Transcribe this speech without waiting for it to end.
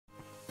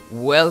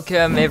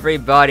Welcome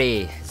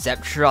everybody,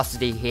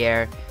 Xaptrosity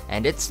here,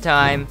 and it's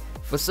time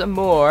for some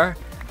more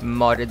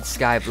modded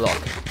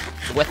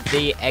Skyblock with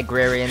the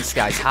Agrarian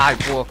Skies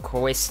Hardcore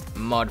Quest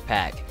mod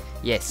pack.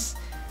 Yes.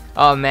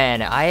 Oh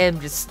man, I am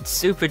just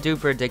super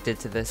duper addicted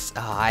to this.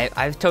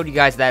 I've told you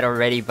guys that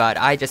already, but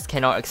I just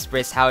cannot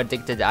express how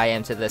addicted I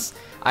am to this.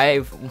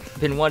 I've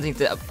been wanting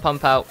to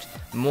pump out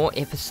more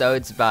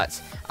episodes,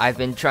 but I've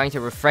been trying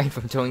to refrain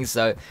from doing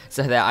so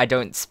that I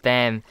don't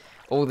spam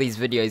all these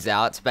videos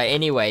out. But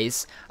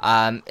anyways,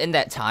 in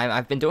that time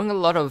I've been doing a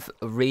lot of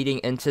reading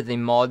into the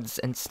mods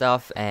and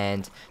stuff,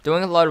 and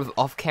doing a lot of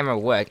off-camera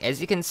work. As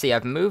you can see,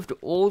 I've moved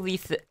all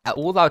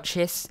our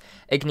chests,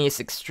 igneous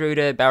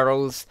extruder,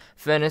 barrels,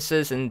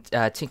 furnaces, and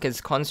Tinker's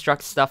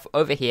construct stuff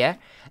over here,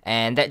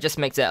 and that just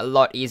makes it a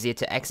lot easier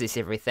to access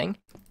everything.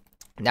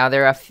 Now,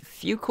 there are a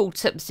few cool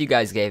tips you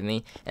guys gave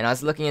me, and I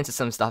was looking into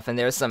some stuff, and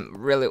there are some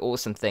really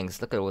awesome things.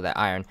 Look at all that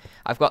iron.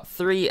 I've got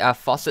 3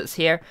 faucets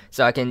here,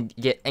 so I can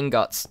get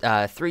ingots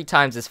 3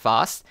 times as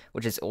fast,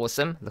 which is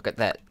awesome. Look at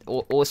that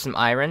awesome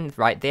iron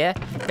right there.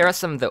 Here are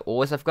some of the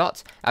ores I've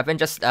got. I've been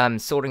just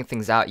sorting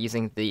things out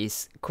using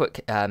these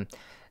quick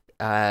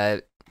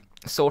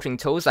sorting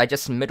tools. I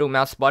just middle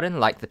mouse button,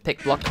 like the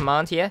pick block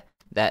command here.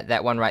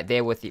 That one right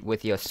there with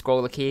your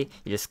scroller key,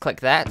 you just click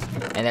that,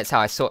 and that's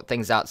how I sort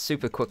things out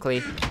super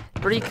quickly.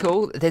 Pretty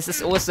cool. There's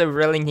this also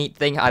really neat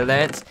thing I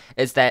learnt,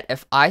 is that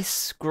if I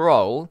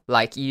scroll,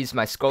 like use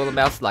my scroller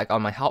mouse like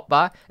on my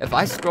hotbar, if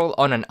I scroll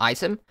on an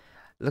item,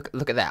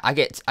 look at that, I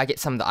get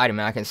some of the item,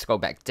 and I can scroll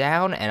back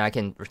down, and I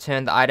can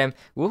return the item.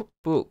 Whoop,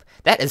 whoop.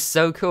 That is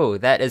so cool.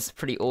 That is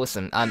pretty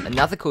awesome.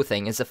 Another cool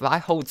thing is if I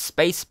hold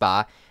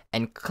spacebar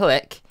and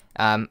click,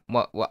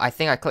 I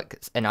think I click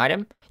an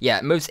item. Yeah,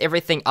 it moves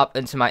everything up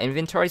into my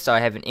inventory, so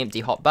I have an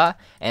empty hotbar,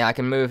 and I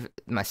can move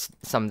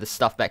some of the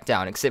stuff back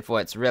down, except for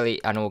it's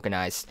really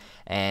unorganized.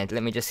 And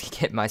let me just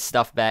get my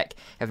stuff back.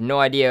 I have no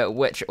idea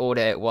which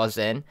order it was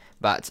in,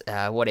 but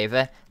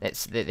whatever.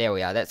 There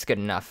we are. That's good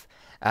enough.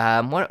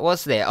 What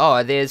was there?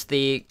 Oh,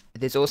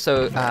 there's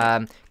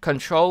also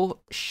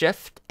Control,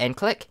 Shift, and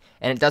click,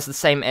 and it does the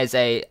same as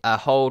a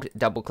hold,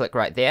 double click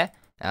right there.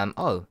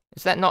 Oh,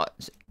 is that not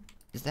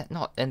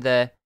in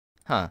the?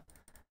 Huh.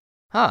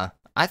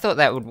 I thought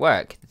that would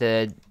work.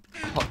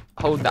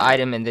 Hold the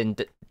item and then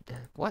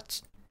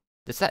what?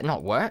 Does that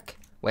not work?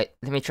 Wait,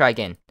 let me try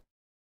again.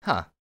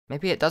 Huh.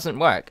 Maybe it doesn't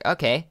work.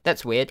 Okay,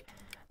 that's weird.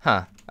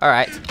 Huh.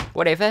 Alright,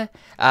 whatever.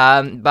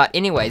 But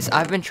anyways,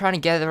 I've been trying to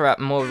gather up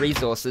more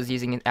resources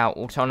using our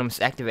autonomous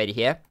activator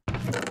here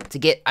to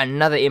get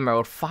another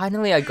emerald.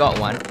 Finally, I got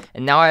one,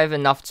 and now I have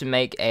enough to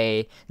make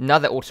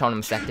another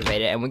autonomous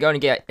activator, and we're going to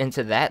get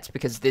into that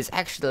because there's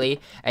actually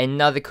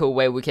another cool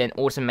way we can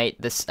automate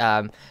this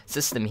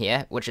system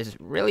here, which is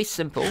really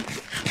simple.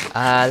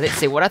 Let's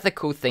see, what other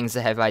cool things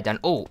have I done?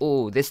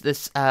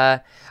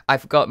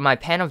 I've got my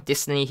Pan of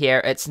Destiny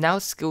here. It's now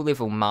skill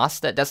level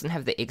master. It doesn't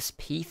have the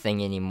XP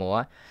thing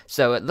anymore,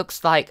 so it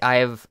looks like I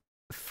have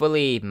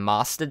fully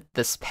mastered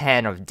this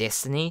Pan of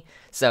Destiny.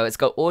 So it's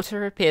got auto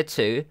repair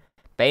 2,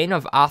 Bane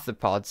of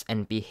Arthropods,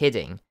 and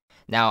Beheading.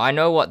 Now, I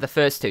know what the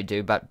first 2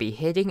 do, but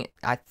Beheading,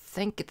 I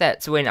think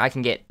that's when I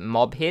can get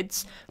mob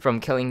heads from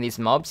killing these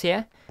mobs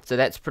here. So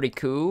that's pretty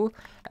cool.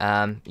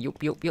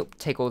 Yup,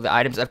 take all the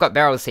items. I've got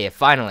barrels here,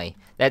 finally.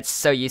 That's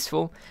so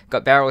useful.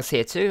 Got barrels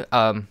here too.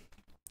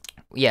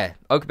 Yeah,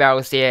 oak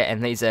barrels here,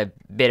 and these are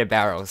better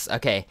barrels.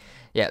 Okay.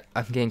 Yeah,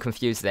 I'm getting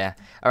confused there.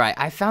 Alright,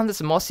 I found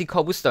this mossy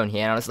cobblestone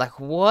here, and I was like,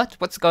 what?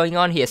 What's going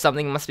on here?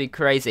 Something must be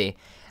crazy.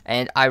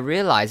 And I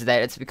realized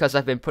that it's because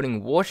I've been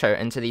putting water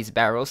into these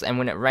barrels, and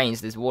when it rains,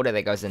 there's water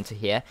that goes into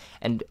here,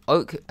 and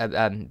oak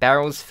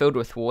barrels filled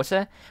with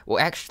water will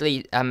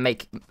actually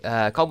make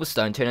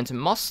cobblestone turn into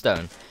moss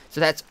stone. So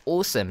that's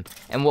awesome.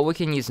 And what we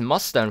can use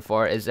moss stone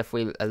for is, if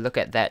we look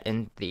at that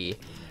in the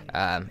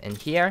in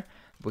here,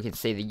 we can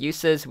see the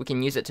uses. We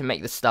can use it to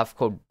make this stuff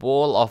called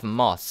Ball of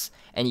Moss,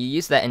 and you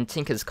use that in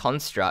Tinker's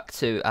Construct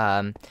to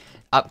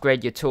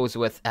upgrade your tools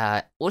with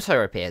auto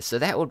repairs. So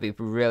that would be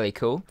really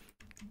cool.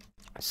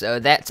 So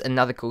that's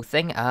another cool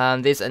thing.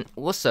 There's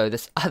also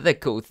this other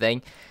cool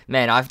thing.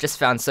 Man, I've just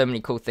found so many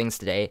cool things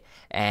today.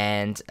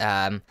 And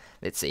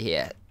let's see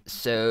here.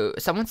 So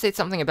someone said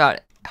something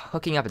about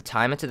hooking up a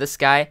timer to this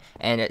guy,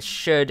 and it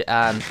should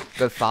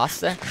go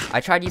faster.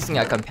 I tried using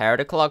a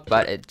comparator clock,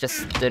 but it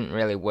just didn't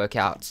really work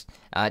out.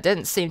 It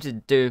didn't seem to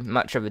do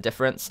much of a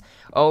difference.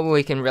 All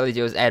we can really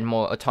do is add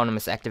more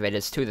autonomous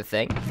activators to the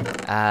thing.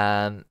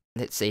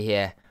 Let's see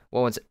here.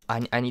 What was it?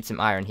 I need some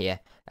iron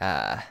here.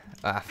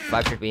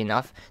 5 should be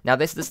enough. Now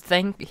there's this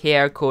thing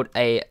here called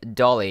a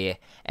dolly,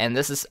 and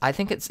this is, I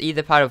think it's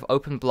either part of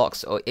open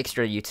blocks or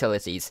extra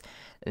utilities.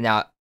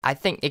 Now, I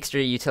think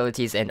extra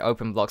utilities and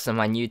open blocks are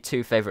my new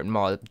 2 favorite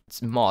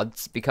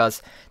mods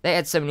because they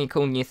add so many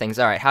cool new things.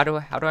 Alright, how do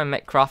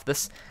I craft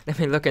this? Let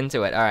me look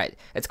into it. Alright,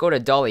 it's called a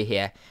dolly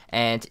here,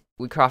 and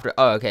we craft it.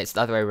 Oh, okay, it's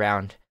the other way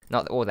around.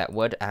 Not all that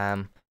wood.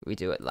 We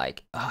do it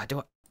like, oh,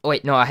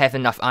 wait, no, I have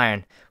enough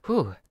iron.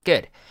 Whew,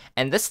 good.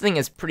 And this thing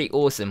is pretty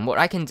awesome. What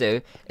I can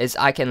do is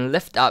I can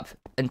lift up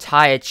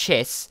entire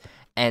chests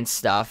and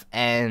stuff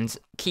and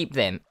keep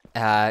them.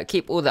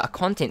 Keep all the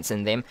contents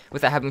in them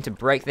without having to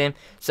break them.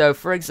 So,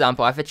 for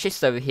example, I have a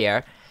chest over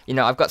here. You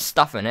know, I've got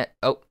stuff in it.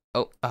 Oh,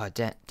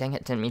 dang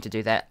it, didn't mean to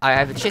do that. I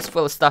have a chest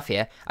full of stuff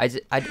here. I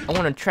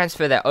want to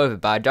transfer that over,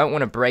 but I don't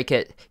want to break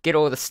it, get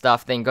all the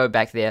stuff, then go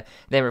back there,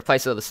 then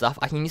replace all the stuff.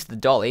 I can use the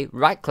dolly,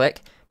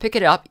 right-click, pick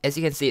it up. As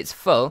you can see, it's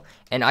full,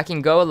 and I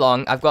can go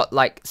along. I've got,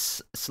 like,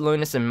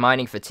 slowness and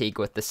mining fatigue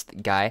with this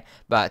guy,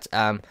 but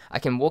I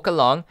can walk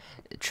along,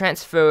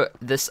 transfer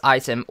this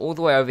item all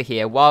the way over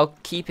here while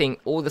keeping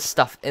all the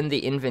stuff in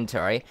the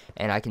inventory,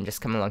 and I can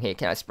just come along here.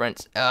 Can I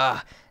sprint?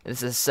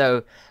 This is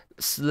so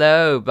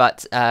slow,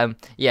 but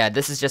yeah,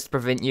 this is just to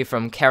prevent you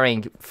from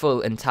carrying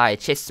full entire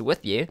chests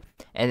with you.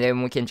 And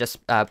then we can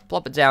just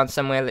plop it down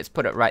somewhere. Let's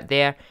put it right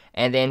there,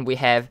 and then we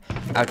have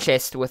our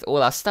chest with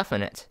all our stuff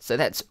in it. So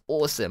that's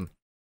awesome.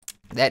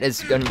 That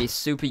is going to be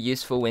super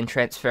useful when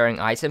transferring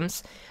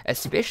items,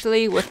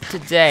 especially with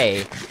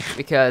today,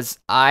 because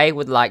I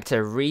would like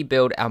to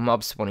rebuild our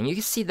mob spawning. You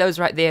can see those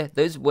right there,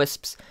 those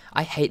wisps.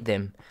 I hate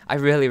them. I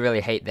really,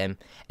 really hate them.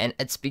 And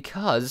it's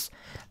because,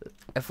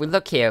 if we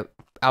look here,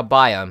 our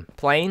biome,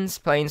 plains,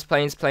 river,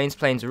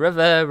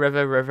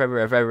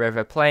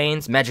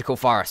 plains, magical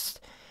forest.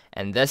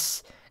 And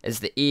this is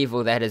the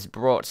evil that is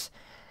brought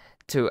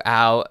to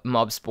our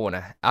mob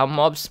spawner. Our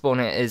mob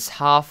spawner is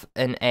half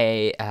in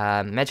a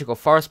magical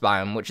forest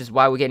biome, which is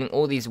why we're getting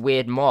all these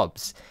weird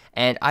mobs.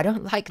 And I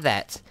don't like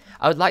that.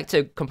 I would like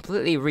to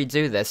completely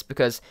redo this,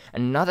 because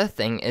another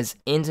thing is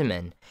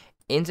Enderman.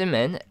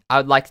 Enderman, I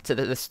would like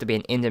this to be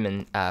an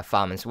Enderman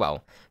farm as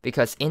well,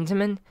 because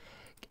Enderman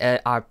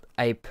are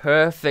a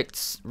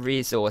perfect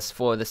resource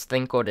for this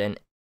thing called an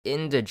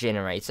Ender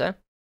generator,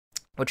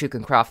 which you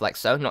can craft like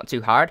so, not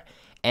too hard.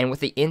 And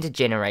with the Ender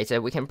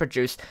generator, we can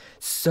produce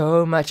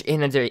so much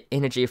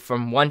energy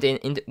from one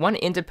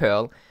Ender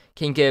pearl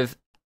can give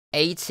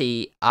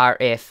 80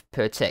 RF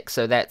per tick.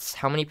 So that's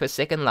how many per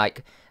second?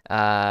 Like,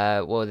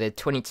 well, they're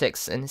 20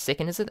 ticks in a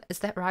second. Is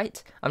that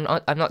right? I'm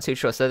not too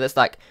sure. So that's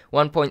like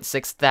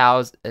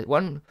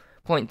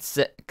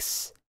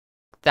 1.6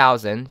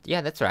 thousand.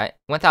 Yeah, that's right.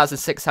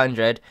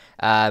 1,600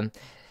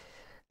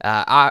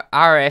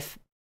 RF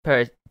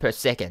per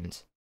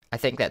second. I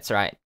think that's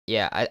right.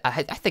 Yeah,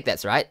 I think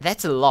that's right.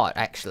 That's a lot,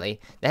 actually.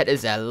 That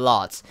is a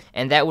lot.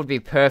 And that would be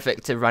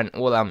perfect to run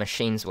all our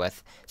machines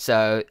with.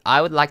 So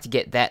I would like to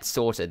get that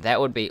sorted.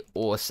 That would be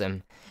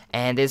awesome.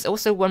 And there's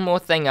also one more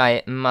thing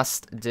I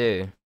must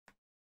do.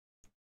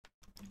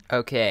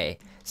 Okay,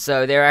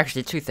 so there are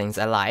actually two things.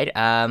 I lied.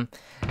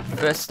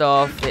 First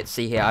off, let's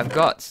see here. I've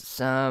got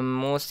some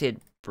more said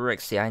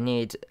bricks here. I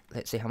need,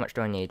 let's see, how much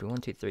do I need? 1,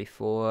 2, 3,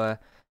 4...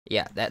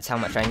 Yeah, that's how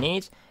much I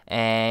need,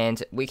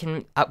 and we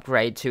can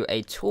upgrade to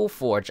a tool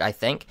forge, I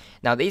think.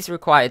 Now, these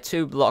require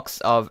 2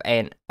 blocks of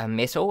a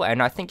metal,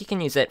 and I think you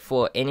can use it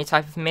for any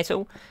type of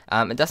metal.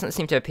 It doesn't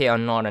seem to appear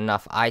on not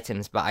enough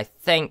items, but I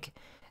think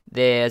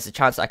there's a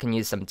chance I can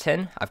use some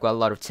tin. I've got a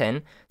lot of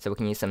tin, so we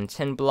can use some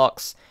tin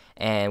blocks,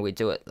 and we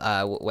do it,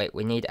 wait,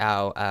 we need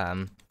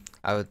our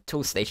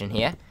tool station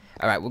here.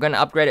 Alright, we're going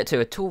to upgrade it to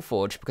a tool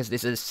forge, because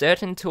there's a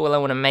certain tool I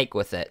want to make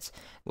with it,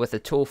 with a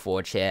tool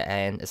forge here,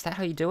 and is that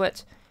how you do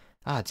it?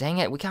 Oh, dang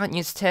it, we can't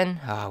use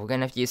tin. Oh, we're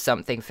gonna have to use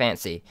something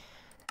fancy.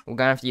 We're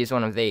gonna have to use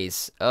one of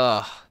these.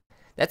 Ugh,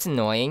 that's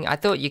annoying. I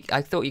thought you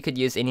could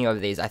use any of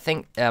these. I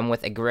think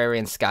with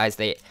Agrarian Skies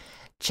they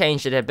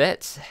changed it a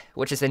bit,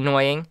 which is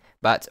annoying.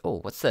 But oh,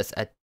 what's this?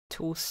 A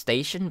tool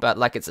station, but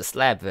like it's a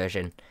slab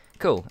version.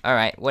 Cool. All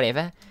right,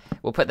 whatever.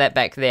 We'll put that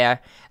back there.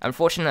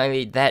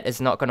 Unfortunately, that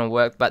is not gonna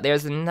work. But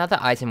there's another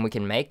item we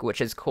can make,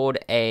 which is called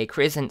a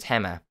crescent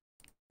hammer.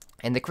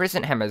 And the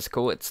crescent hammer is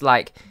cool. It's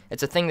like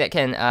it's a thing that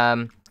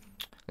can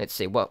let's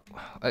see, what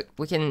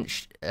we can,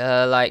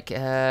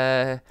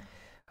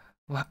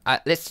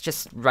 let's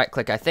just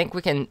right-click. I think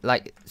we can,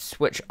 like,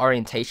 switch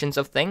orientations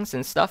of things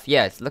and stuff.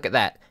 Yeah, look at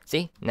that.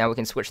 See? Now we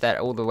can switch that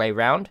all the way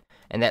around,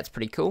 and that's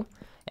pretty cool.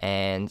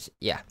 And,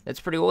 yeah,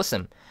 that's pretty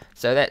awesome.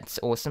 So that's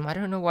awesome. I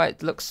don't know why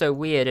it looks so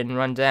weird and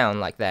run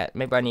down like that.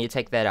 Maybe I need to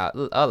take that out.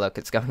 Oh, look,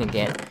 it's going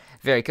again.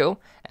 Very cool.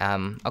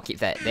 I'll keep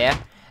that there.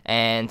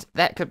 And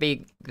that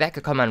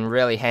could come in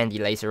really handy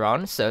later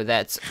on, so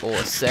that's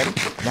awesome.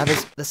 Now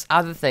there's this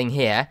other thing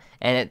here,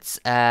 and it's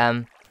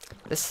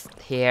this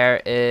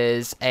here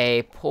is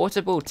a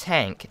portable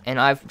tank, and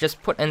I've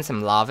just put in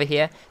some lava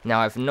here. Now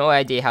I have no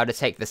idea how to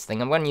take this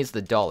thing. I'm going to use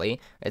the dolly.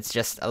 It's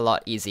just a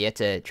lot easier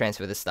to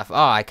transfer this stuff.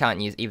 Oh, I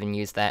can't even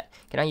use that.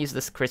 Can I use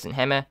this crescent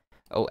hammer?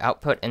 Oh,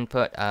 output,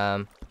 input.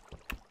 I'll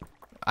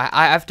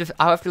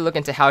have to look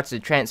into how to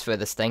transfer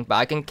this thing, but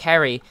I can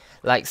carry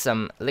like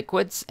some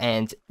liquids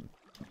and,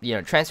 you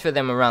know, transfer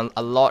them around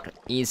a lot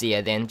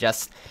easier than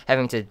just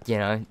having to, you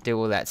know, do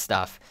all that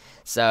stuff.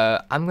 So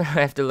I'm gonna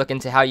have to look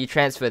into how you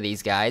transfer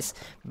these guys.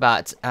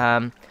 But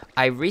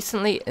I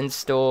recently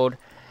installed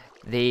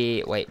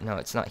the, wait, no,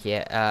 it's not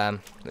here.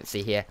 Let's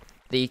see here,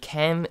 the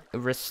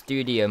Camera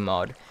Studio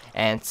mod.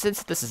 And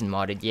since this is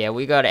modded, yeah,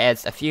 we gotta add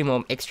a few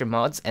more extra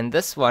mods, and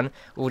this one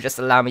will just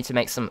allow me to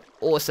make some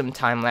awesome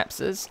time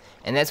lapses,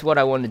 and that's what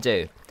I want to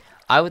do.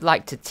 I would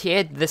like to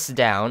tear this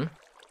down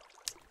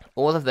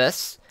all of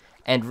this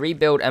and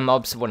rebuild a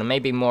mob spawner,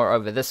 maybe more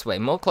over this way,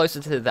 more closer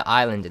to the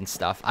island and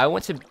stuff. I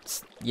want to,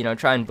 you know,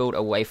 try and build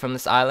away from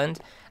this island.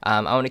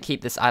 I want to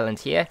keep this island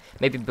here,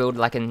 maybe build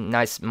like a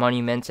nice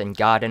monument and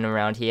garden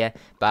around here,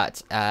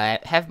 but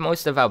have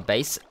most of our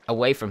base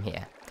away from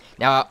here.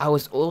 Now, I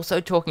was also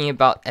talking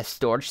about a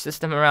storage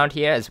system around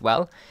here as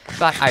well,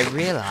 but I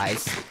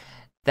realized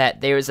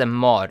that there is a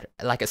mod,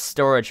 like a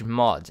storage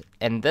mod,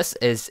 and this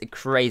is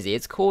crazy.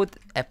 It's called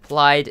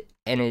Applied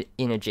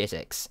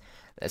Energetics.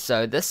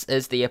 So this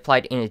is the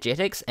Applied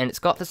Energetics, and it's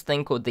got this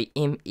thing called the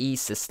ME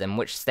system,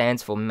 which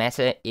stands for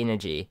Matter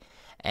Energy.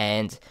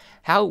 And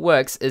how it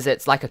works is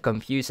it's like a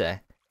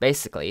computer.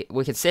 Basically,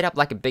 we can set up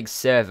like a big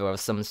server of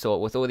some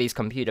sort with all these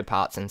computer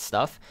parts and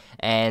stuff,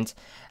 and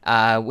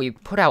we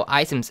put our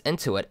items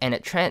into it, and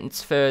it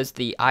transfers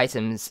the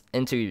items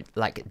into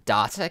like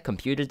data,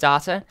 computer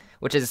data,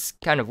 which is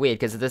kind of weird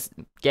because this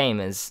game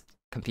is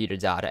computer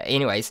data.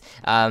 Anyways,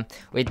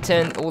 we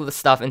turn all the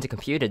stuff into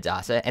computer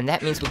data, and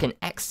that means we can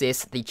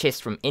access the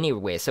chest from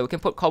anywhere. So we can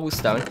put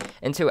cobblestone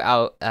into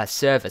our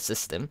server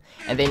system,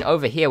 and then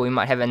over here we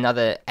might have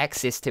another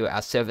access to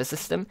our server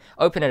system,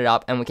 open it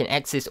up, and we can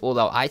access all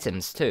our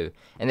items too.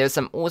 And there's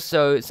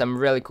also some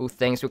really cool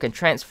things. We can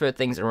transfer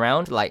things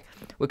around, like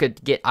we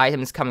could get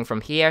items coming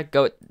from here,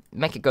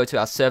 make it go to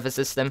our server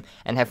system,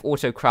 and have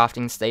auto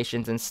crafting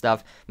stations and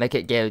stuff, make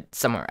it go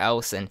somewhere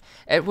else, and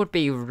it would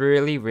be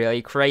really,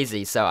 really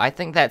crazy. So I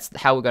think that's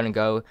how we're going to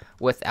go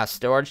with our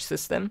storage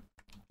system.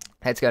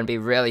 It's going to be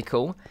really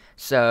cool.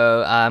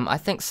 So I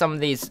think some of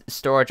these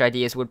storage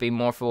ideas would be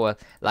more for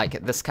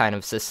like this kind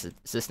of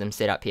system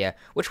setup here,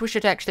 which we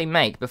should actually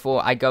make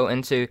before I go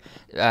into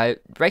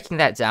breaking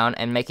that down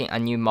and making a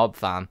new mob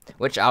farm,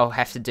 which I'll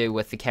have to do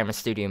with the camera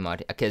studio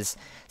mod, because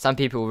some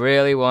people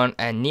really want,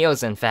 and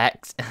Neil's in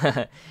fact,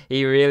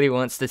 he really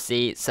wants to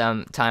see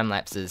some time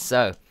lapses.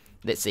 So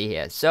let's see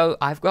here. So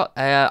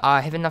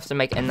I have enough to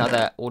make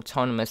another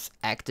autonomous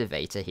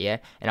activator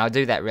here, and I'll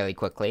do that really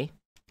quickly.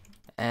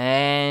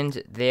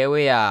 And there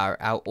we are,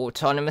 our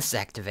autonomous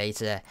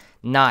activator.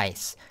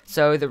 Nice.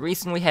 So the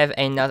reason we have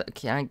another...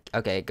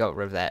 Okay, got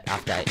rid of that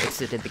after I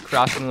exited the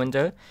crafting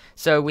window.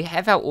 So we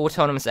have our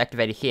autonomous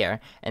activator here,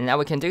 and now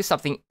we can do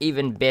something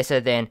even better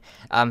than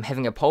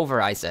having a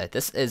pulverizer.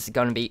 This is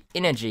going to be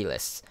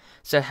energyless.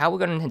 So how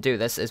we're going to do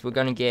this is we're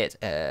going to get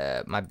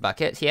my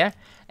bucket here,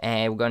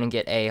 and we're going to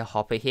get a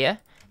hopper here.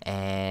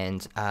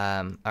 And,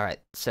 alright,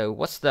 so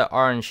what's the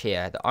orange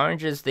here? The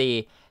orange is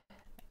the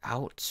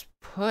output.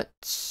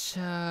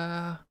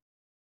 I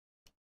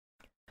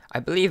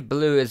believe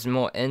blue is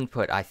more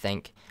input, I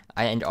think,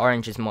 and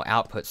orange is more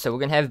output. So we're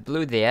going to have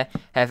blue there,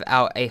 have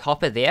a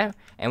hopper there,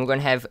 and we're going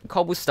to have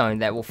cobblestone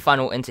that will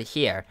funnel into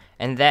here,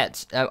 and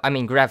that,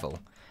 gravel.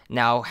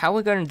 Now, how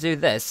we're going to do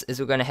this is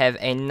we're going to have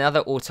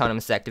another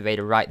autonomous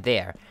activator right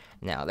there.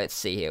 Now, let's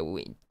see here.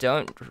 We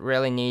don't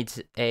really need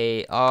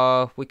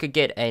we could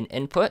get an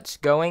input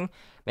going,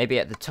 maybe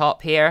at the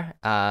top here.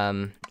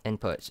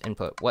 Input.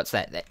 What's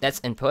that? That's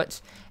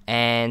input.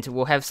 And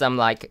we'll have some,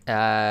 like,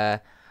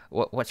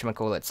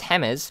 whatchamacallits,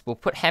 hammers. We'll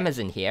put hammers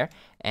in here,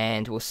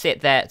 and we'll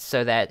set that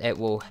so that it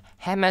will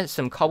hammer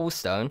some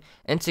cobblestone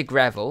into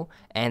gravel,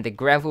 and the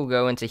gravel will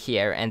go into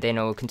here, and then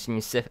it will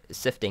continue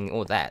sifting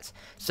all that.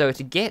 So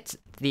to get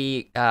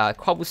the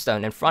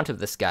cobblestone in front of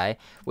this guy,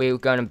 we're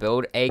going to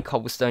build a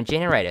cobblestone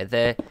generator.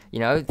 The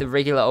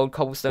regular old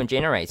cobblestone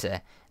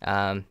generator.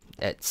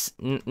 It's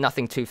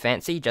nothing too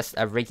fancy, just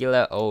a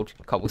regular old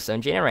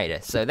cobblestone generator.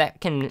 So that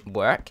can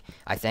work,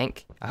 I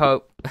think. I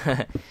hope.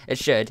 It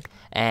should.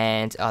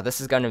 And this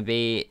is going to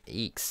be...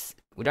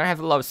 We don't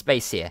have a lot of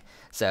space here.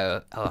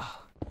 So,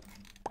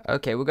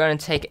 okay, we're going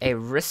to take a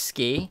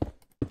risky,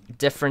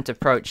 different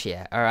approach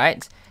here,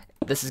 alright?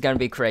 This is going to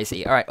be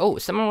crazy. Alright,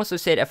 someone also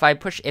said if I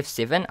push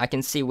F7, I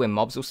can see where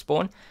mobs will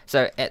spawn.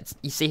 So,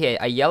 you see here,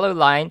 a yellow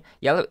line,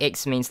 yellow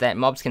X means that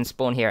mobs can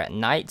spawn here at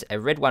night. A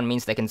red one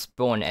means they can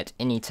spawn at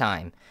any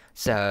time.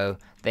 So,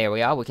 there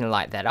we are, we can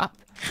light that up.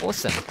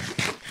 Awesome.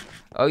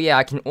 Oh yeah,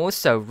 I can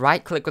also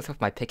right-click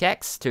with my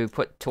pickaxe to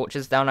put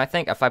torches down, I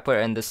think. If I put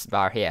it in this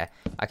bar here,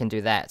 I can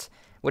do that,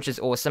 which is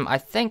awesome. I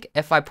think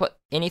if I put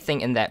anything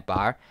in that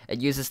bar,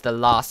 it uses the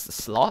last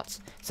slot,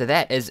 so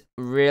that is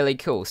really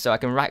cool. So I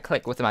can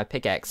right-click with my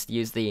pickaxe to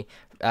use the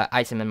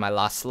item in my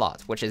last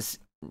slot, which is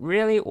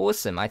really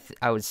awesome, I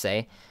would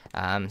say.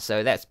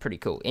 So that's pretty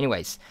cool.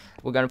 Anyways,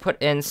 we're going to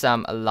put in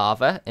some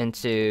lava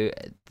into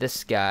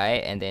this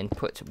guy, and then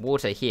put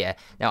water here.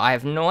 Now, I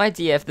have no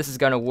idea if this is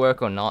going to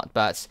work or not,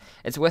 but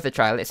it's worth a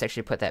try. Let's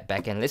actually put that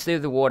back in. Let's do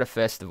the water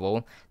first of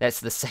all.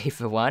 That's the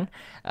safer one.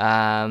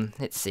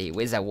 Let's see,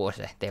 where's our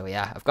water? There we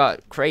are. I've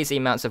got crazy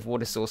amounts of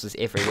water sources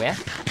everywhere.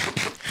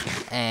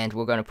 And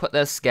we're going to put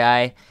this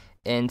guy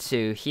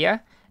into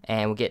here,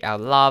 and we'll get our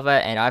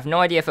lava, and I have no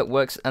idea if it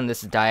works on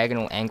this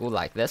diagonal angle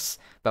like this,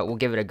 but we'll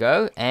give it a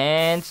go,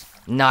 and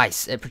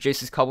nice, it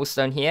produces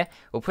cobblestone here.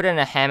 We'll put in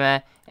a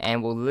hammer,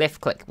 and we'll left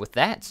click with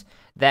that.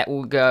 That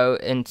will go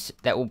into,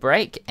 that will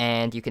break,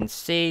 and you can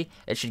see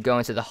it should go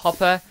into the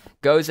hopper,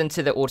 goes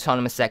into the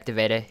autonomous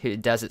activator who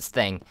does its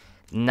thing.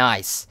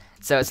 Nice.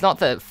 So it's not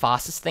the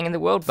fastest thing in the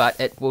world, but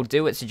it will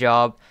do its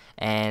job,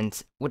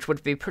 and which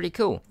would be pretty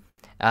cool.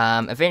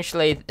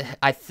 Eventually,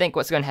 I think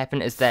what's going to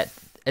happen is that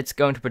it's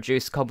going to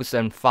produce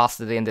cobblestone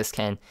faster than this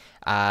can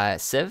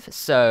sieve.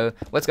 So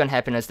what's going to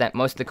happen is that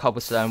most of the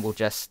cobblestone will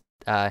just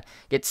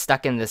get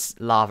stuck in this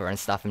lava and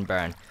stuff and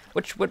burn,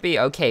 which would be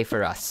okay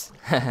for us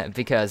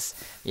because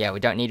yeah, we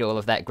don't need all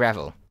of that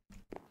gravel.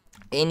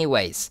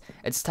 Anyways,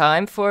 it's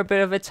time for a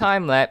bit of a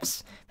time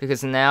lapse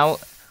because now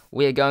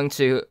we are going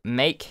to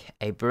make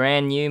a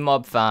brand new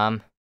mob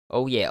farm.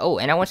 Oh yeah, oh,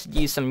 and I wanted to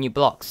use some new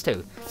blocks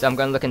too, so I'm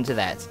going to look into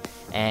that.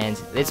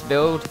 And let's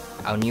build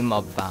our new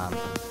mob farm.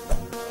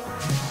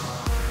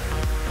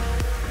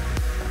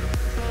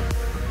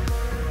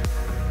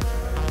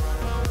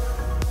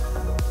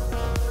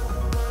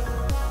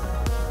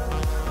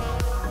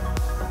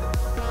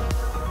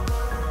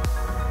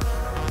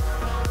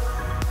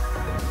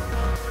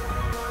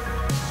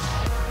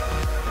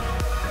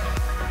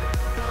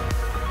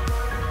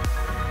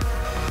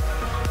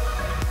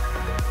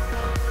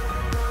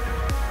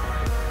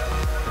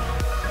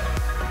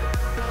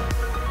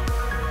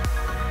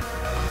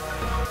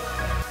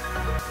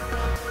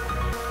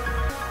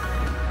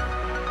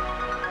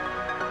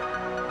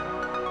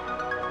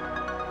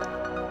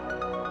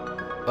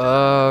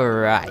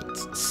 Alright,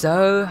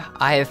 so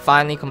I have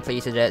finally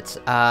completed it.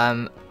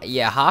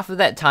 Yeah, half of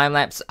that time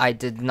lapse I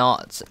did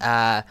not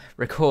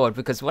record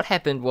because what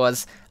happened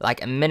was,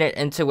 like a minute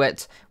into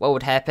it, what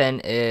would happen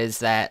is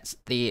that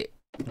the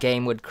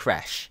game would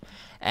crash.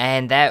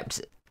 And that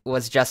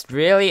was just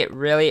really,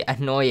 really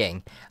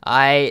annoying.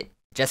 I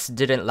just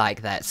didn't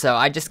like that, so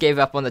I just gave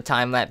up on the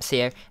time lapse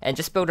here and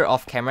just built it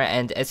off camera.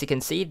 And as you can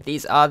see,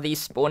 these are the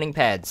spawning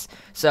pads,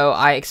 so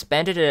I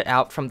expanded it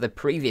out from the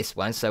previous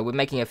one, so we're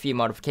making a few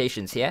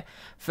modifications here.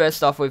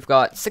 First off, we've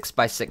got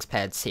 6x6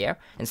 pads here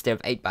instead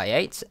of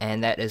 8x8,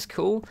 and that is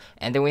cool.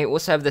 And then we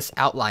also have this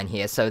outline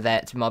here so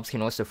that mobs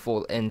can also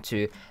fall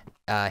into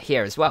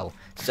here as well,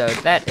 so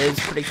that is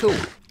pretty cool.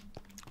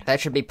 That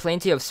should be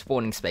plenty of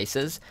spawning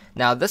spaces.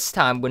 Now this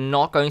time we're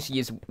not going to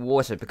use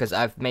water because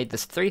I've made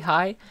this 3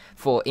 high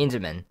for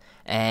Enderman.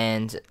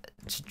 And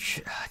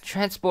to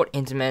transport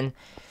Enderman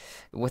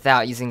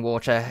without using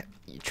water,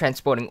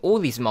 transporting all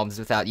these mobs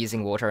without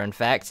using water in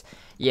fact,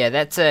 yeah,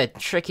 that's a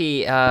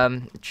tricky,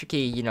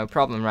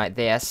 problem right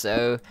there.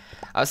 So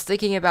I was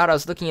looking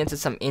into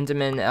some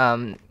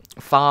Enderman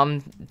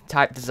farm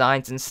type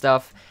designs and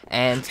stuff,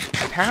 and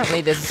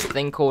apparently there's this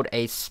thing called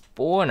a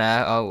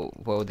spawner. Oh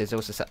well, there's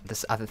also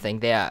this other thing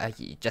there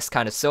you just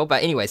kind of saw,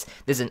 but anyways,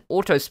 there's an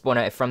auto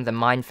spawner from the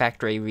Mine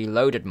Factory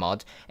Reloaded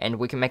mod, and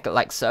we can make it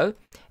like so.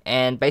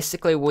 And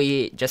basically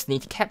we just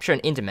need to capture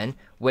an Enderman,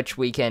 which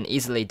we can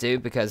easily do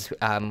because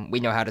we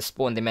know how to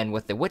spawn them in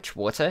with the witch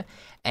water,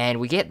 and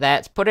we get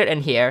that, put it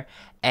in here,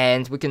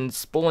 and we can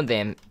spawn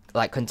them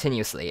like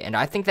continuously. And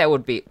I think that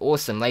would be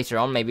awesome later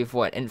on, maybe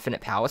for an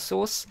infinite power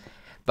source,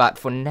 but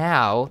for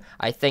now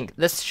I think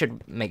this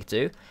should make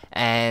do.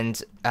 And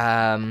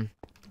to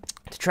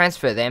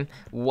transfer them,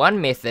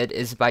 one method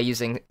is by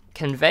using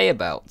conveyor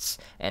belts,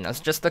 and I was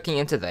just looking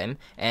into them,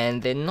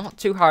 and they're not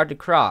too hard to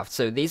craft.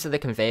 So these are the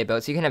conveyor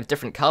belts. You can have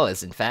different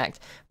colors in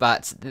fact,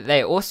 but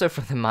they're also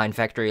from the Mine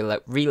Factory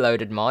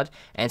Reloaded mod,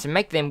 and to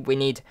make them we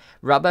need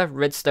rubber,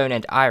 redstone,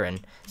 and iron.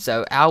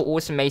 So our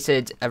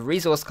automated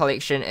resource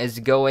collection is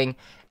going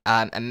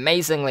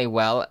amazingly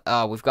well.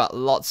 We've got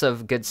lots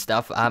of good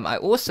stuff. I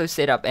also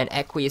set up an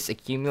aqueous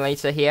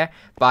accumulator here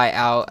by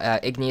our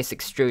igneous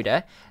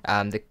extruder,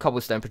 the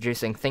cobblestone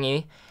producing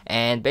thingy,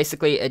 and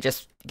basically it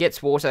just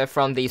gets water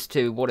from these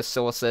 2 water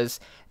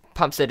sources,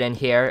 pumps it in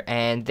here,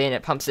 and then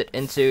it pumps it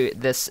into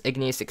this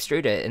igneous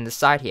extruder in the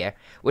side here,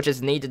 which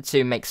is needed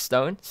to make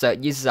stone. So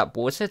it uses up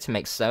water to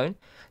make stone.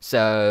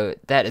 So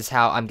that is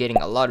how I'm getting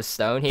a lot of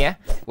stone here,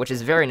 which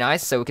is very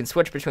nice. So we can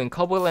switch between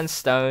cobble and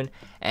stone,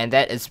 and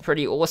that is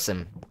pretty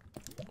awesome.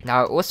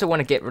 Now I also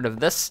want to get rid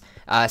of this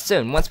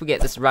soon, once we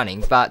get this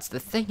running, but the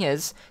thing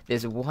is,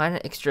 there's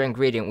one extra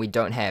ingredient we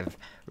don't have: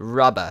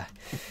 rubber.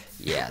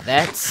 Yeah,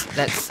 that's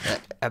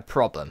a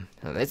problem.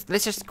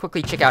 Let's just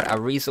quickly check out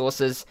our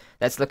resources.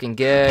 That's looking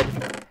good.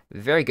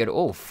 Very good.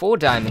 Oh, 4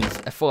 diamonds,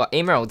 4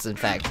 emeralds in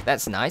fact.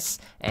 That's nice.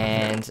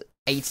 And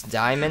 8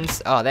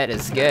 diamonds. Oh, that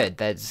is good.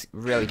 That's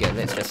really good.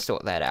 Let's just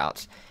sort that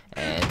out.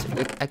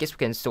 And I guess we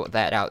can sort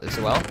that out as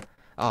well.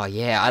 Oh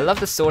yeah, I love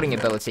the sorting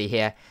ability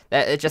here.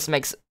 It just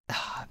makes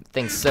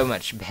things so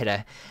much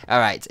better.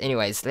 Alright,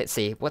 anyways, let's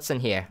see. What's in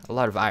here? A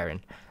lot of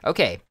iron.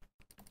 Okay.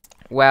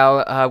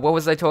 Well, what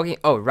was I talking?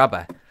 Oh,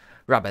 rubber.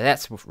 Rubber,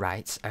 that's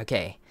right.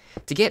 Okay.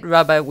 To get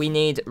rubber, we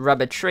need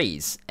rubber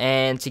trees.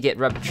 And to get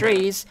rubber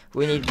trees,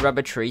 we need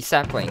rubber tree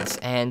saplings.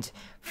 And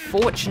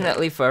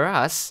fortunately for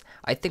us,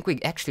 I think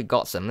we actually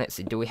got some. Let's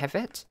see, do we have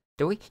it?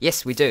 Do we?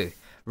 Yes, we do.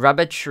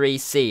 Rubber tree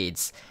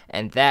seeds.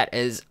 And that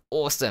is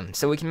awesome.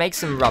 So we can make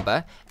some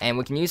rubber, and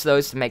we can use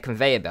those to make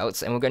conveyor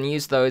belts, and we're going to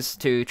use those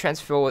to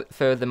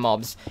transfer the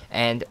mobs.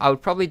 And I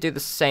would probably do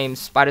the same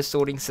spider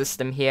sorting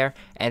system here,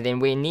 and then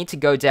we need to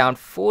go down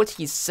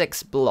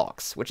 46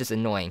 blocks, which is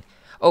annoying.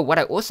 Oh, what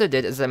I also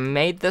did is I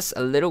made this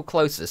a little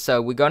closer.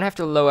 So we're going to have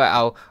to lower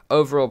our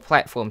overall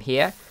platform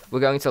here. We're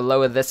going to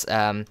lower this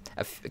a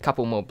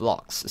couple more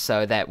blocks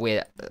so that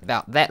we're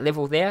about that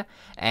level there.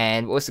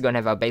 And we're also going to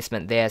have our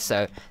basement there.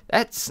 So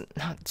that's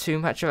not too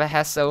much of a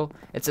hassle.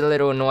 It's a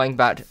little annoying,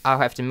 but I'll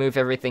have to move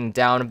everything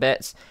down a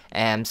bit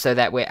so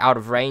that we're out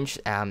of range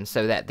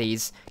so that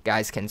these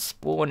guys can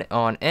spawn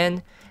on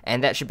in.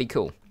 And that should be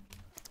cool.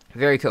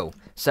 Very cool.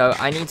 So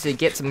I need to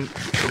get some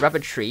rubber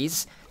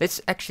trees.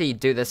 Let's actually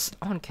do this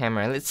on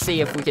camera. Let's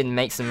see if we can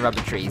make some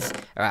rubber trees.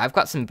 Alright, I've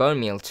got some bone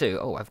meal too.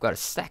 Oh, I've got a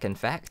stack in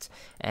fact.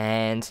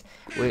 And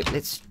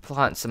let's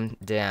plant some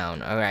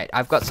down. Alright,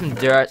 I've got some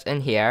dirt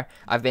in here.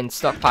 I've been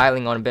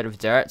stockpiling on a bit of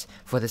dirt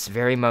for this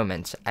very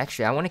moment.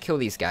 Actually, I want to kill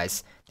these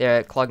guys.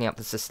 They're clogging up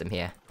the system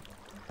here.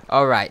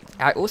 Alright,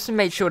 I also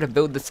made sure to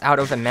build this out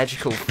of a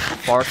magical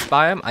forest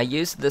biome. I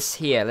used this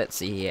here. Let's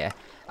see here.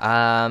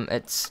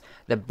 It's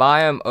the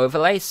biome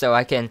overlay, so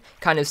I can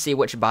kind of see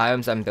which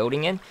biomes I'm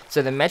building in.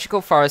 So the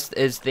magical forest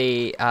is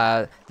the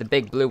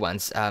big blue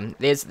ones.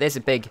 There's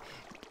a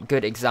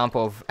good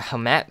example of a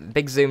map,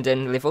 big zoomed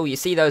in level. You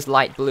see those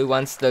light blue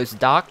ones? Those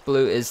dark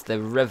blue is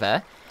the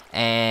river,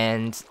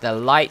 and the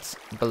light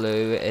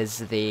blue is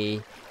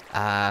the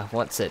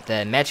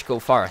the magical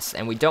forest,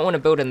 and we don't want to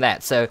build in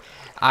that. So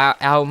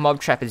our mob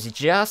trap is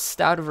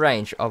just out of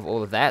range of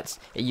all of that.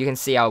 You can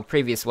see our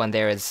previous one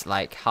there is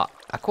like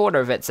a quarter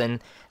of it's in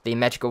the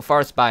magical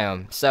forest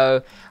biome.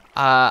 So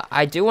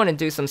I do want to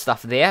do some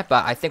stuff there,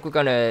 but I think we're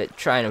going to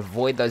try and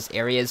avoid those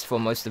areas for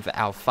most of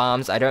our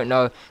farms. I don't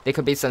know, there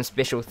could be some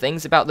special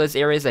things about those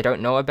areas I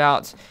don't know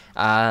about.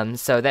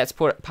 So that's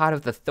part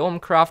of the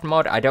Thorncraft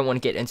mod I don't want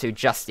to get into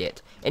just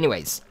yet.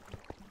 Anyways,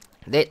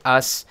 let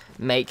us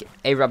make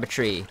a rubber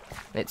tree.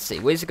 Let's see,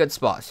 where's a good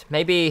spot?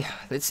 Maybe,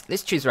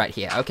 let's choose right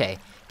here. Okay,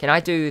 can I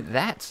do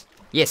that?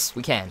 Yes,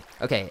 we can.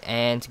 Okay,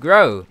 and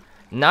grow.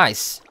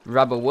 Nice.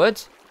 Rubber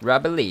wood,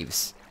 rubber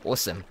leaves.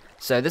 Awesome.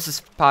 So this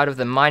is part of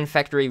the Mine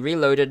Factory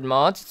Reloaded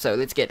mod. So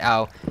let's get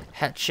our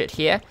hatchet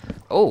here.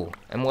 Oh,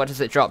 and what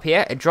does it drop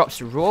here? It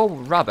drops raw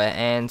rubber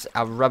and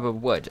our rubber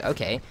wood.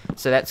 Okay,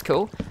 so that's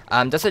cool.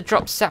 Does it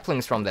drop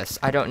saplings from this?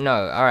 I don't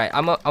know. Alright,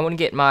 I want to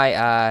get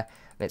my,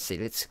 let's see,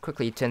 let's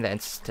quickly turn that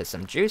into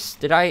some juice.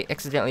 Did I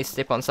accidentally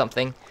step on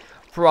something?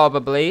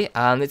 Probably.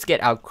 Let's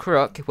get our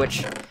crook,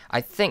 which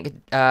I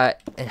think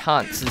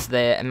enhances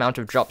the amount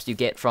of drops you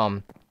get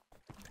from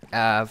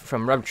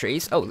rubber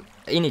trees. Oh,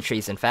 any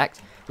trees in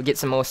fact. We get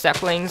some more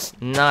saplings.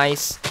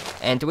 Nice.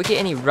 And do we get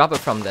any rubber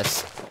from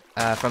this?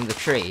 From the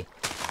tree?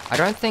 I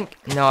don't think...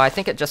 No, I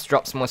think it just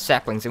drops more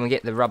saplings and we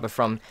get the rubber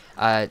from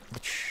the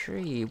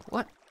tree.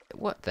 What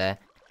the...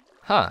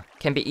 Huh.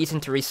 Can be eaten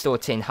to restore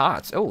 10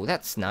 hearts. Oh,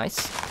 that's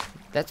nice.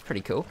 That's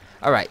pretty cool.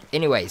 Alright,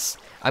 anyways.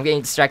 I'm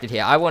getting distracted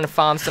here. I want to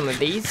farm some of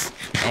these.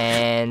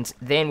 And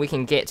then we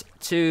can get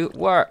to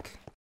work.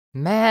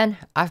 Man,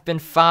 I've been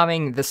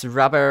farming this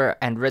rubber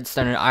and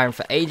redstone and iron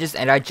for ages,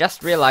 and I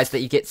just realized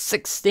that you get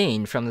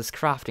 16 from this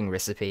crafting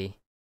recipe.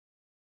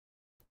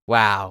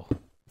 Wow.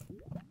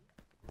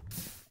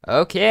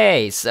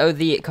 Okay, so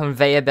the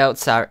conveyor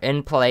belts are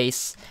in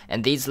place,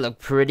 and these look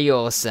pretty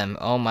awesome.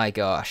 Oh my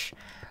gosh.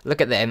 Look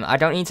at them. I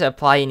don't need to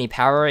apply any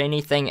power or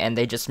anything, and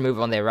they just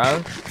move on their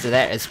own. So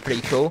that is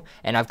pretty cool.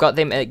 And I've got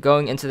them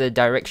going into the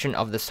direction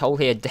of this hole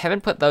here.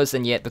 Haven't put those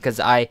in yet because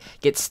I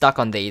get stuck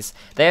on these.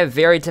 They are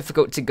very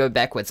difficult to go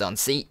backwards on.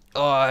 See?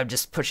 Oh, I'm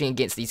just pushing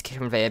against these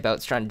conveyor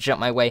belts, trying to jump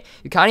my way.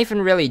 You can't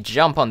even really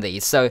jump on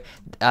these. So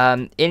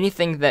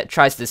anything that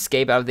tries to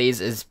escape out of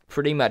these is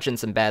pretty much in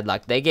some bad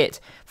luck. They get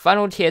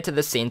funneled here to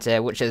the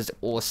center, which is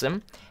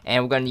awesome.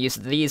 And we're going to use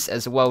these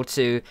as well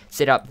to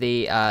set up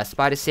the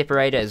spider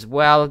separator as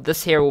well.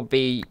 This here will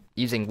be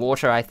using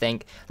water, I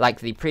think, like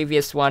the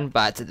previous one,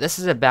 but this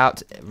is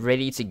about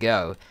ready to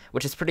go,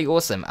 which is pretty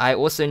awesome. I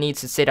also need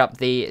to set up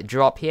the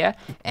drop here,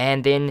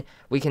 and then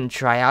we can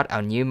try out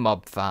our new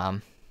mob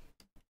farm.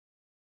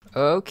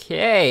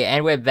 Okay,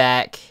 and we're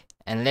back,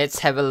 and let's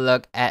have a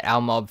look at our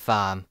mob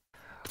farm.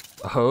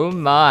 Oh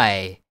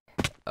my.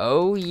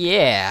 Oh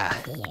yeah.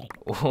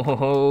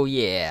 Oh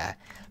yeah.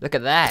 Look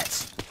at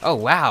that. Oh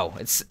wow,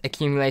 it's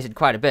accumulated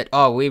quite a bit.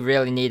 Oh, we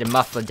really need a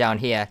muffler down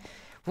here.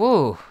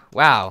 Whoa,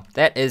 wow,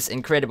 that is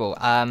incredible.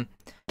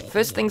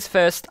 First things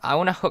first, I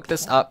want to hook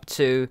this up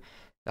to...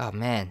 Oh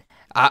man.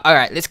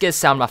 Alright, let's get a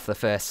sound muffler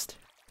first.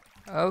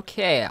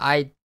 Okay,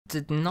 I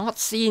did not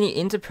see any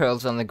ender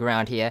pearls on the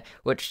ground here,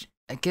 which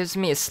gives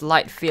me a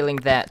slight feeling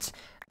that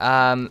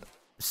some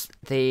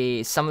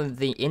of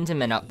the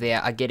endermen up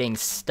there are getting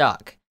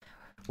stuck.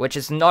 Which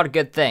is not a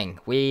good thing.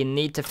 We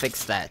need to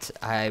fix that.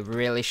 I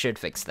really should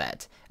fix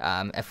that.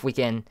 If we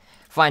can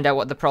find out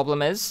what the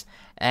problem is.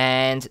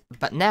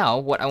 But now,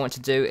 what I want to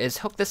do is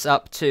hook this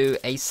up to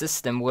a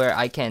system where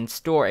I can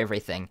store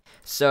everything.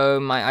 So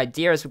my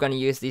idea is we're going to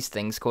use these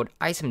things called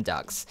item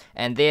ducts.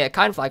 And they're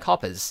kind of like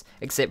hoppers,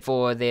 except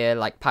for they're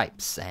like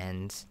pipes.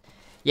 And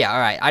yeah,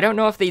 alright. I don't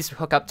know if these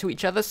hook up to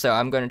each other, so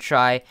I'm going to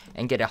try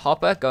and get a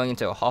hopper going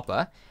into a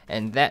hopper.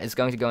 And that is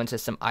going to go into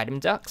some item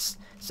ducts.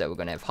 So we're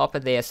going to have hopper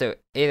there, so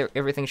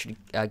everything should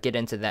get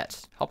into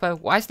that hopper.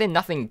 Why is there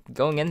nothing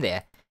going in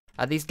there?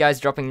 Are these guys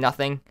dropping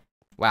nothing?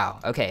 Wow,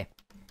 okay.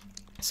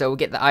 So we'll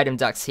get the item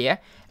ducts here,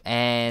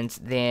 and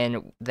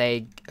then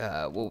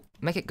we'll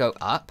make it go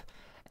up,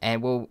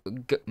 and we'll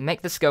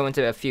make this go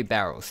into a few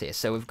barrels here.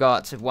 So we've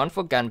got one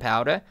for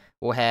gunpowder.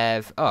 We'll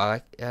have,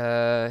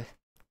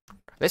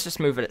 let's just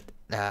move it,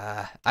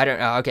 I don't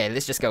know, okay,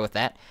 let's just go with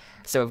that.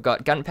 So we've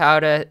got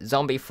gunpowder,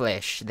 zombie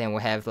flesh, then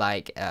we'll have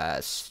like,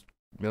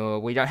 no,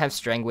 we don't have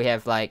string, we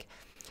have like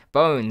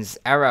bones,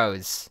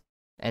 arrows,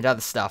 and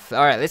other stuff.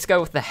 Alright, let's go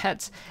with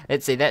that.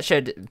 Let's see, that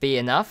should be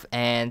enough.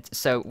 And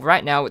so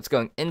right now it's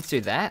going into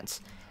that.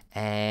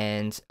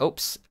 And,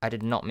 oops, I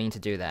did not mean to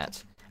do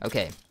that.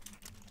 Okay,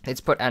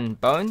 let's put in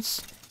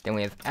bones. Then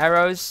we have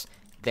arrows.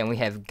 Then we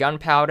have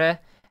gunpowder.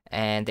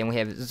 And then we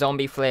have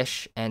zombie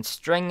flesh. And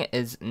string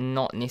is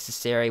not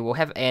necessary. We'll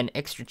have an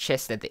extra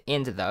chest at the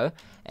end though.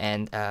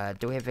 And,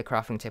 do we have a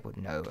crafting table?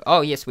 No.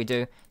 Oh, yes, we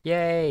do.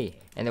 Yay!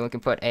 And then we can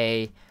put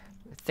a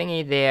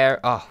thingy there.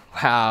 Oh,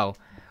 wow.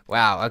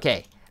 Wow,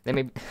 okay. Let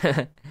me...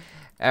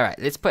 Alright,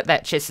 let's put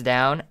that chest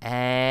down,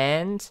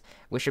 and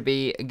we should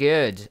be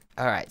good.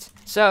 Alright,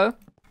 so,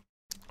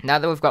 now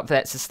that we've got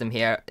that system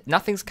here,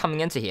 nothing's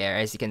coming into here,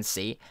 as you can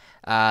see.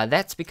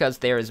 That's because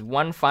there is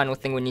one final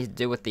thing we need to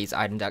do with these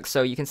item ducts.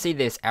 So you can see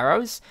there's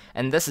arrows,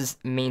 and this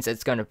means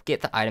it's going to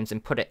get the items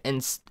and put it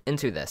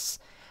into this.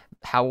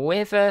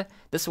 However,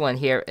 this one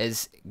here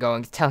is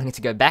telling it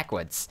to go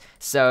backwards.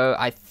 So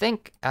I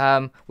think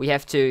we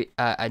have to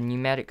a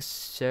pneumatic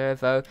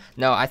servo.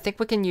 No, I think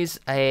we can use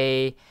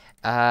a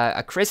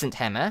crescent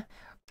hammer,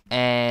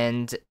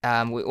 and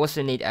we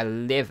also need a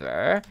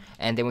lever,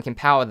 and then we can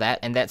power that,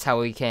 and that's how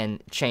we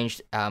can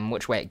change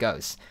which way it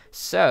goes.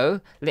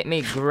 So let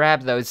me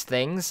grab those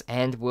things,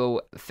 and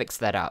we'll fix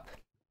that up.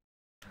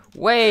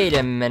 Wait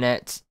a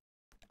minute.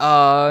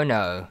 Oh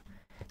no.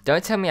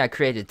 Don't tell me I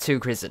created 2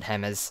 crescent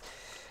hammers.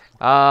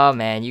 Oh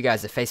man, you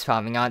guys are face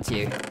palming, aren't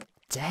you?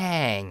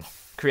 Dang,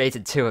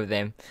 created 2 of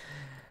them.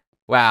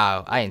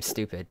 Wow, I am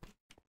stupid.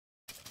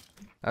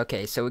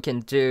 Okay, so we can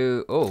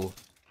do,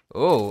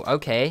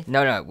 okay.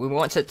 No, we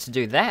want it to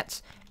do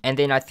that. And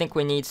then I think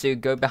we need to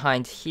go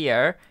behind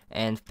here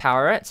and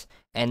power it.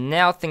 And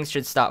now things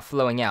should start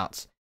flowing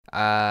out.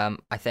 I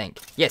think.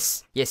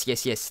 Yes.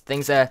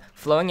 Things are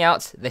flowing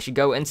out. They should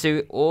go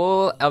into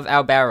all of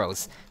our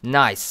barrels.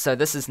 Nice. So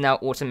this is now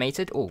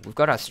automated. Oh, we've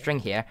got our string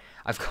here.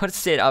 I've got to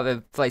set up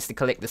a place to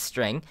collect the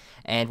string,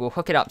 and we'll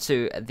hook it up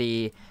to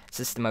the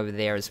system over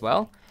there as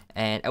well.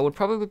 And it would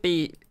probably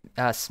be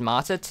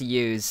smarter to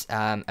use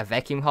a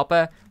vacuum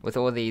hopper with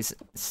all these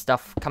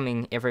stuff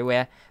coming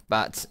everywhere.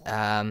 But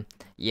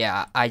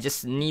yeah, I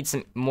just need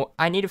some more.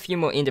 I need a few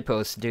more ender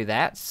pearls to do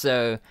that.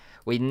 So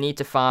we need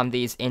to farm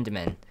these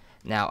endermen.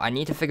 Now, I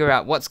need to figure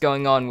out what's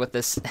going on with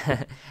this,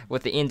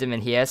 with the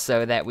enderman here,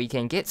 so that we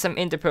can get some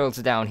ender pearls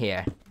down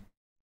here.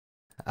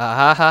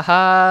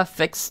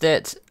 Fixed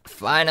it.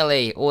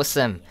 Finally,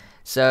 awesome.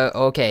 So,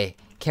 okay,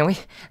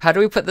 how do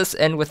we put this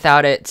in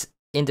without it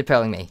ender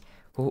pearling me?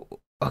 Ooh,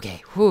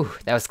 okay, whew,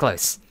 that was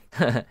close.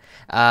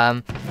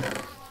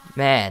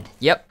 Man,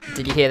 yep,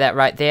 did you hear that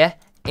right there?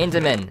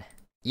 Enderman.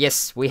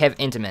 Yes, we have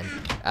enderman.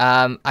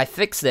 I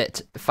fixed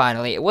it,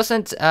 finally. It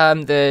wasn't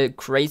the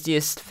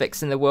craziest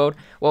fix in the world.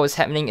 What was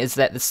happening is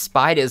that the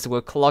spiders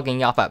were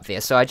clogging up there,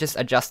 so I just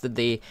adjusted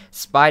the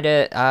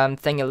spider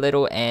thing a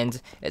little,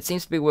 and it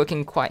seems to be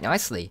working quite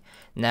nicely.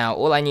 Now,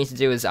 all I need to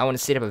do is I want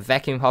to set up a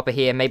vacuum hopper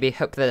here, maybe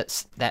hook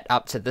that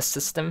up to this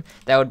system.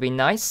 That would be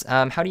nice.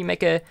 How do you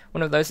make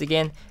one of those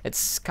again?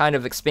 It's kind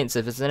of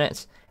expensive, isn't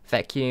it?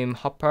 Vacuum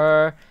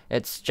hopper.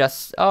 It's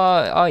just...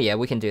 Oh yeah,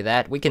 we can do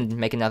that. We can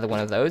make another one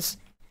of those.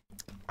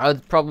 I'll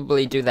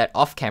probably do that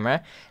off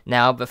camera.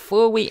 Now,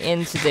 before we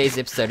end today's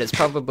episode, it's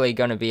probably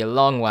going to be a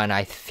long one,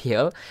 I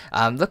feel.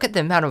 Look at the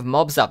amount of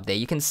mobs up there.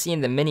 You can see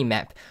in the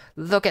mini-map.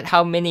 Look at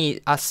how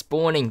many are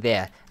spawning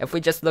there. If we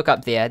just look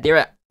up there, there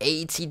are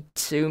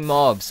 82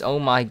 mobs. Oh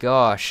my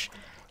gosh.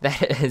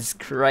 That is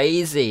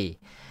crazy.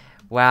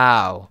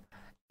 Wow.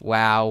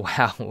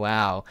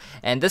 Wow.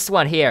 And this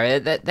one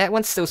here, that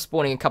one's still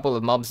spawning a couple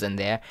of mobs in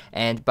there.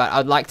 But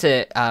I'd like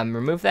to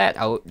remove that.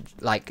 I'll,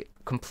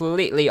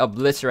 completely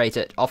obliterate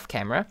it off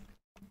camera.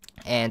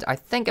 And I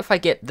think if I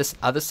get this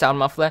other sound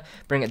muffler,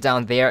 bring it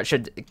down there, it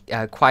should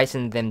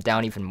quieten them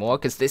down even more,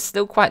 because they're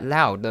still quite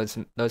loud,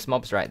 those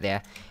mobs right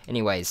there.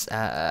 Anyways,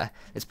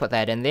 let's put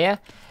that in there.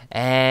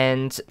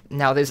 And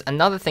now there's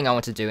another thing I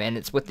want to do, and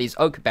it's with these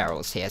oak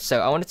barrels here.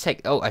 So I want to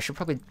take... Oh, I should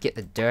probably get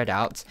the dirt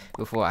out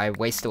before I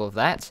waste all of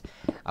that.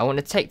 I want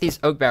to take these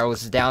oak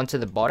barrels down to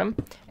the bottom,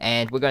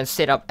 and we're going to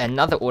set up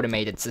another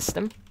automated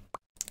system.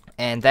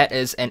 And that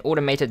is an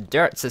automated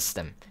dirt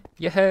system.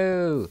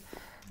 Yo-ho!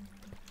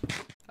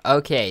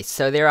 Okay,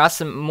 so there are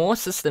some more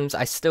systems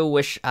I still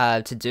wish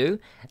to do.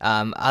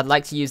 I'd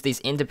like to use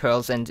these ender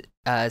pearls and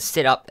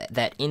set up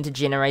that ender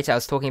generator I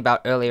was talking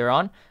about earlier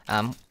on.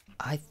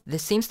 There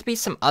seems to be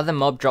some other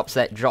mob drops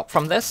that drop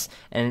from this,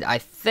 and I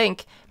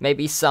think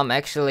maybe some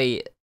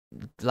actually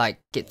like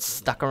get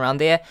stuck around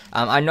there.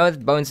 I know the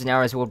bones and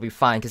arrows will be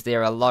fine because there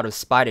are a lot of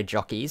spider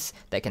jockeys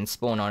that can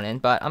spawn on in,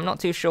 but I'm not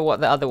too sure what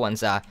the other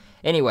ones are.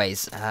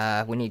 Anyways,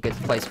 we need a good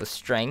place for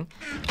string.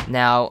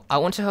 Now, I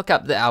want to hook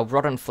up our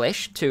rotten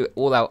flesh to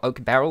all our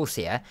oak barrels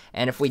here,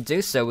 and if we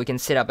do so, we can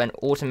set up an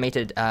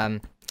automated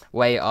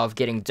way of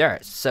getting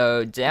dirt.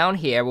 So down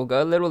here, we'll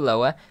go a little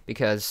lower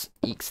because,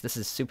 eeks, this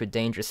is super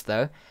dangerous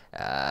though.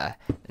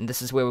 And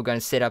this is where we're going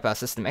to set up our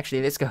system.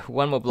 Actually, let's go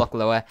one more block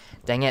lower.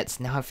 Dang it,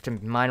 now I have to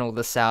mine all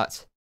this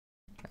out.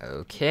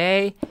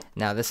 Okay,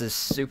 now this is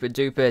super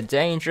duper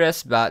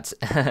dangerous, but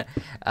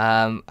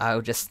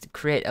I'll just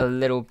create a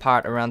little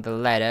part around the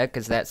ladder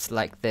because that's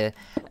like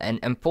an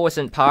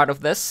important part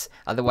of this.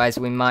 Otherwise,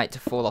 we might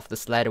fall off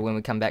this ladder when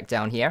we come back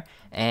down here.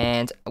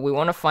 And we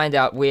want to find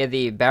out where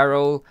the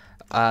barrel,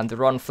 the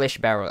rotten flesh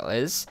barrel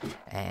is,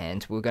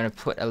 and we're going to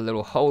put a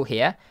little hole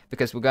here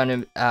because we're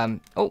going to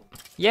oh,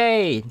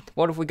 yay,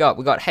 what have we got?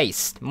 We got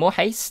haste. More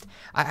haste.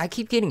 I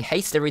keep getting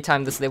haste every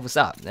time this levels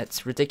up.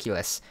 That's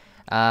ridiculous.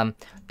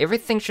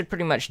 Everything should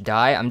pretty much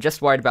die. I'm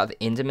just worried about the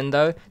Enderman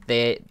though.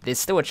 There's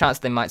still a chance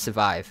they might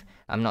survive.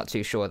 I'm not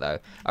too sure though.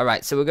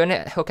 Alright, so we're going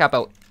to hook up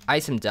our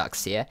item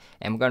ducts here,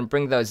 and we're going to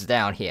bring those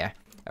down here.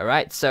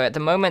 Alright, so at the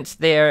moment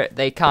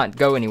they can't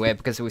go anywhere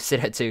because we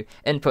set it to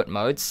input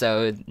mode,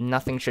 so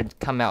nothing should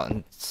come out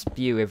and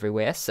spew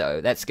everywhere,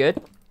 so that's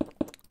good.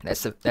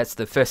 That's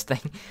the first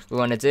thing we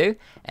want to do.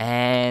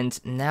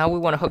 And now we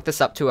want to hook this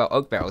up to our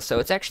oak barrel. So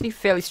it's actually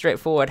fairly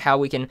straightforward how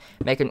we can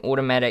make an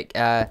automatic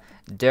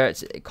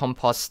dirt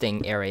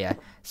composting area.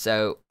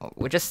 So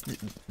we're just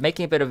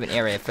making a bit of an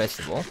area first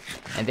of all,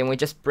 and then we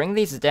just bring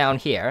these down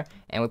here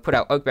and we put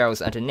our oak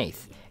barrels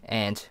underneath.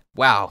 And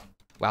wow,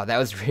 that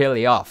was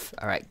really off.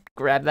 Alright,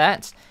 grab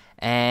that.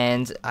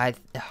 And I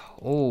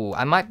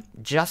might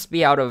just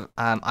be out of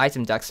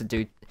item ducts to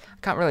do. I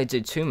can't really do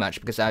too much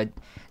because I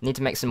need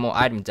to make some more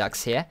item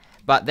ducts here,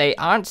 but they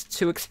aren't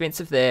too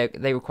expensive.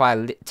 They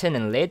require tin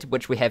and lead,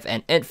 which we have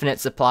an infinite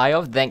supply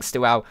of thanks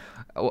to our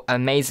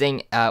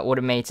amazing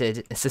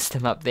automated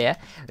system up there.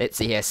 Let's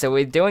see here. So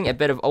we're doing a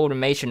bit of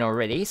automation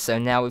already. So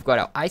now we've got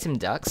our item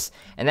ducts,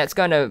 and that's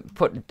going to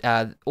put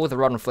all the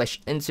rotten flesh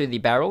into the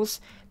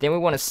barrels. Then we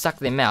want to suck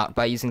them out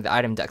by using the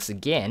item ducts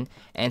again,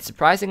 and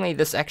surprisingly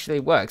this actually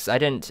works. I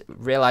didn't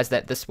realize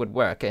that this would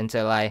work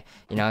until I,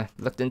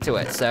 looked into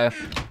it. So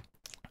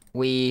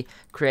we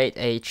create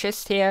a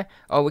chest here.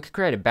 Oh, we could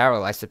create a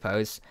barrel, I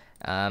suppose.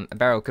 A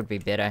barrel could be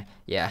better.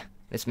 Yeah,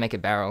 let's make a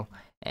barrel.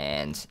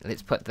 And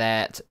let's put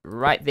that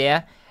right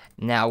there.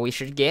 Now we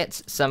should get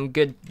some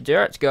good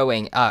dirt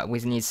going. We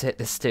need to set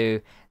this to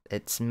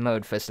its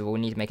mode first of all. We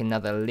need to make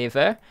another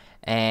lever.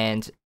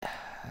 And,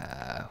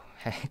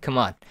 come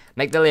on,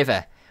 make the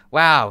lever.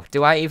 Wow,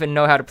 do I even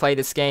know how to play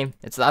this game?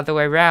 It's the other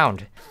way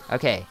around.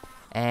 Okay,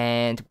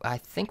 and I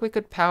think we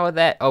could power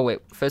that. Oh wait,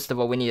 first of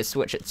all we need to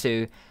switch it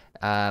to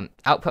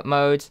output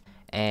mode,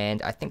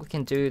 and I think we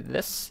can do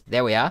this.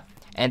 There we are.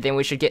 And then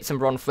we should get some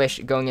rotten flesh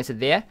going into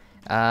there.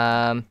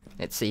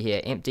 Let's see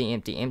here. Empty.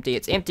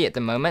 It's empty at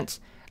the moment.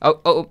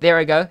 Oh, there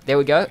we go.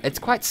 It's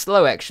quite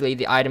slow actually,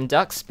 the item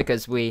ducts,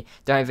 because we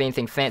don't have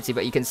anything fancy,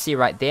 but you can see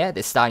right there,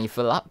 they're starting to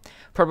fill up.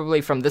 Probably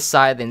from this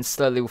side, then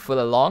slowly will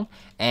fill along.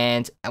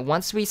 And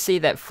once we see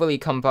that fully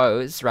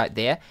compose right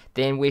there,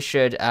 then we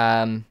should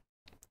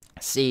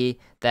see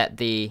that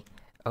the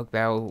oak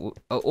barrel,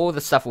 all the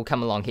stuff will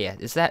come along here.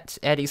 Is that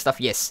adding stuff?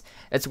 Yes,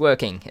 it's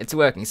working.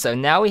 So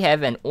now we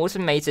have an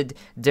automated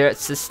dirt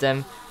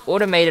system,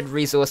 automated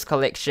resource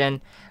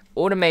collection,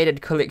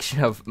 automated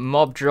collection of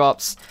mob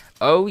drops.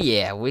 Oh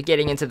yeah, we're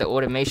getting into the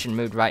automation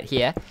mood right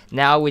here.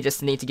 Now we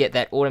just need to get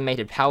that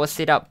automated power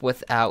set up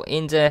with our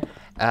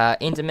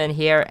Enderman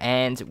here,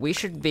 and we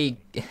should be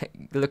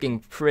looking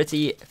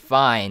pretty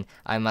fine,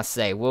 I must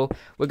say. We're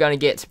going to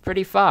get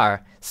pretty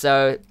far.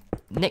 So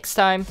next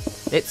time,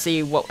 let's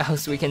see what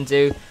else we can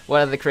do,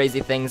 what other crazy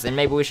things, and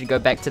maybe we should go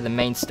back to the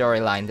main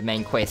storyline, the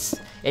main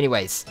quest.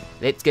 Anyways,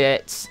 let's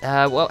get,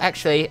 well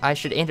actually, I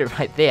should end it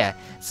right there.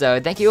 So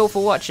thank you all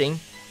for watching,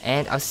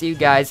 and I'll see you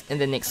guys in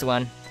the next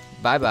one.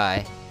 Bye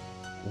bye.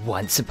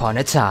 Once upon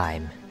a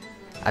time,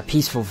 a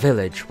peaceful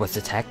village was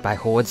attacked by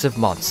hordes of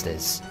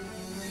monsters.